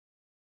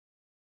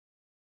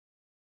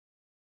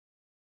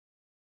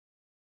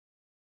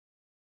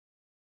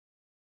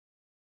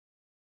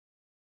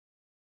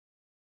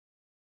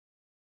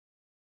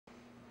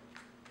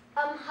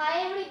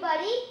Hi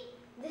everybody,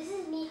 this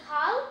is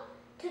Nihal.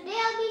 Today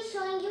I'll be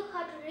showing you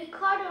how to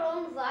record your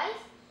own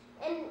voice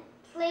and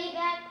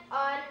playback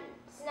on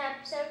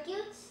snap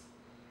circuits,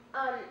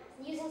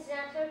 using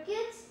snap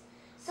circuits.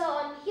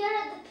 So here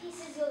are the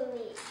pieces you'll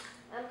need.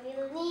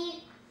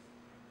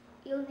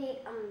 You'll need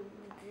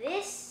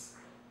this.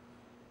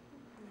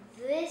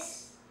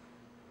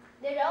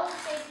 They're all the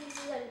same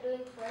pieces I'm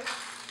doing first.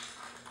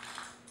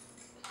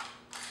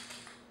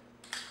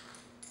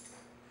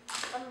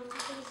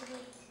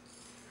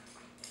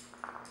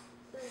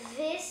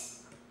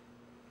 Please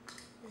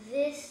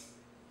wait.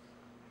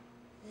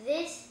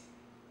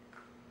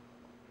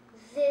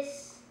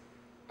 This,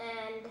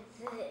 and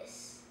this.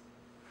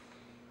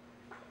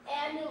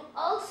 And you'll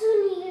also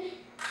need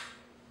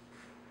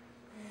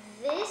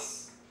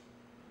this,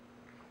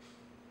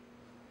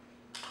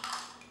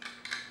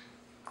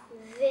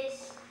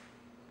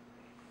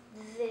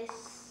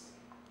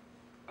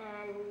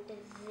 and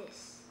this.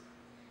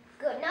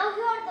 Good. Now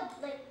here are the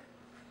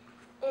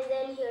and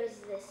then here's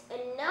this.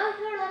 And now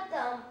here are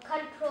the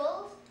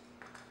controls.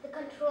 The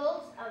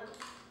controls.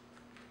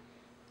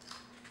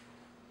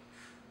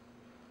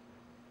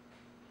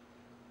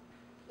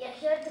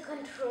 Here are the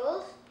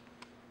controls.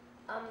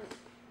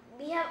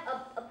 We have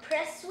a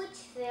press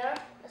switch there,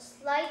 a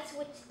slide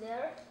switch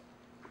there.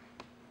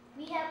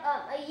 We have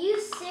a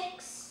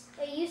U6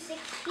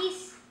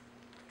 piece,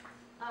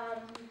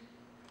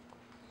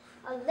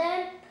 a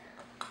lamp,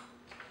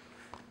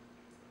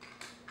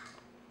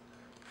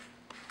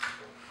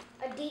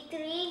 a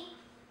D3,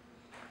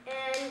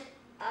 and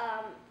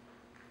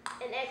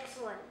an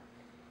X1.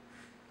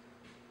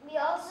 We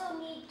also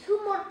need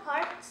three more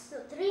types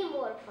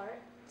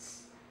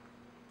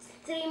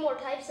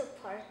of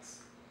parts.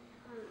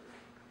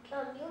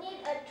 You need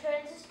a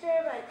transistor,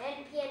 an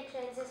NPN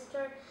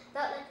transistor,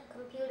 not like a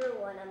computer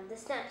one, the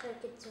snap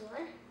circuits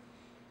one.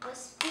 A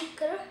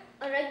speaker,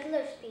 a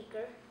regular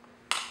speaker,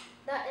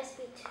 not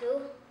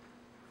SP2.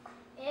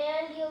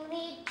 And you'll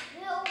need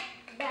two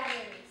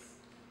batteries.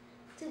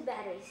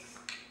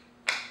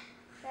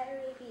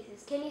 Battery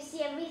pieces. Can you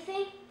see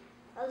everything?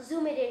 I'll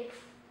zoom it in.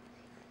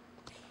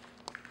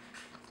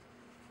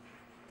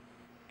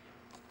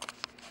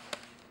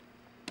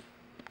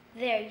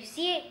 There, you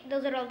see it?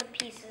 Those are all the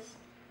pieces.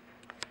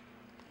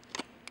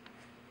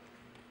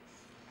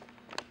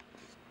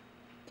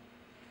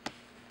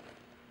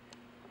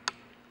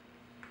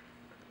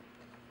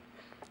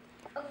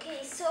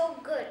 Okay, so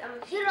good.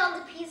 Here are all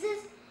the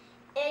pieces,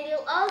 and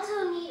you'll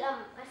also need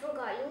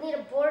you'll need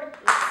a board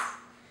piece.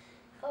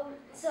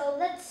 So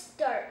let's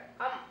start.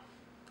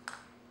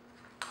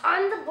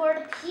 On the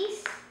board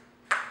piece,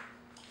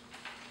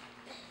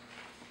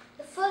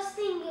 the first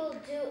thing you'll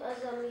do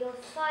is you'll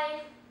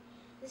find.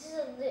 This is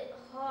a bit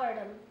hard.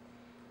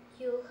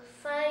 You'll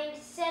find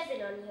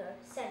 7 on here.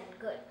 7,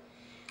 good.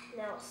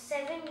 Now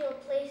 7, you'll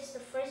place the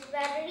first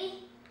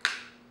battery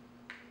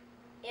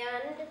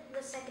and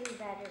the second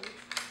battery.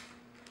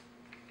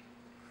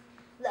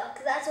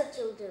 Look, that's what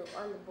you'll do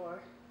on the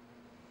board.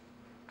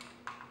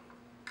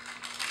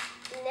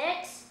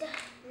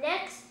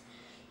 Next,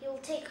 you'll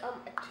take a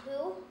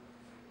 2.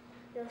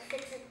 You'll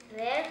fix it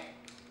there.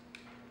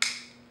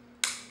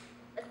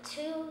 A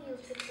 2, you'll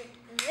fix it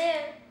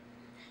there.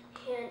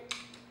 And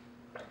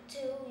a 2,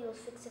 you'll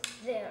fix it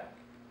there.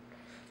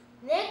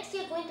 Next,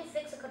 you're going to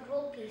fix a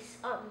control piece,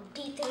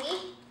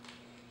 D3.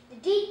 The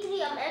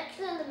D3,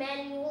 actually on the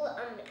manual,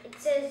 it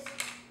says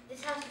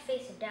this has to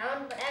face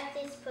down, but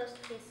actually it's supposed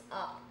to face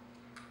up.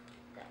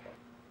 That one.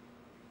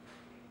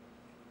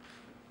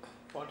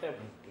 What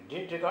happened? You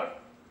didn't record?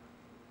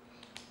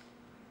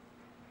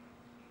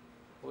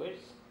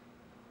 Where's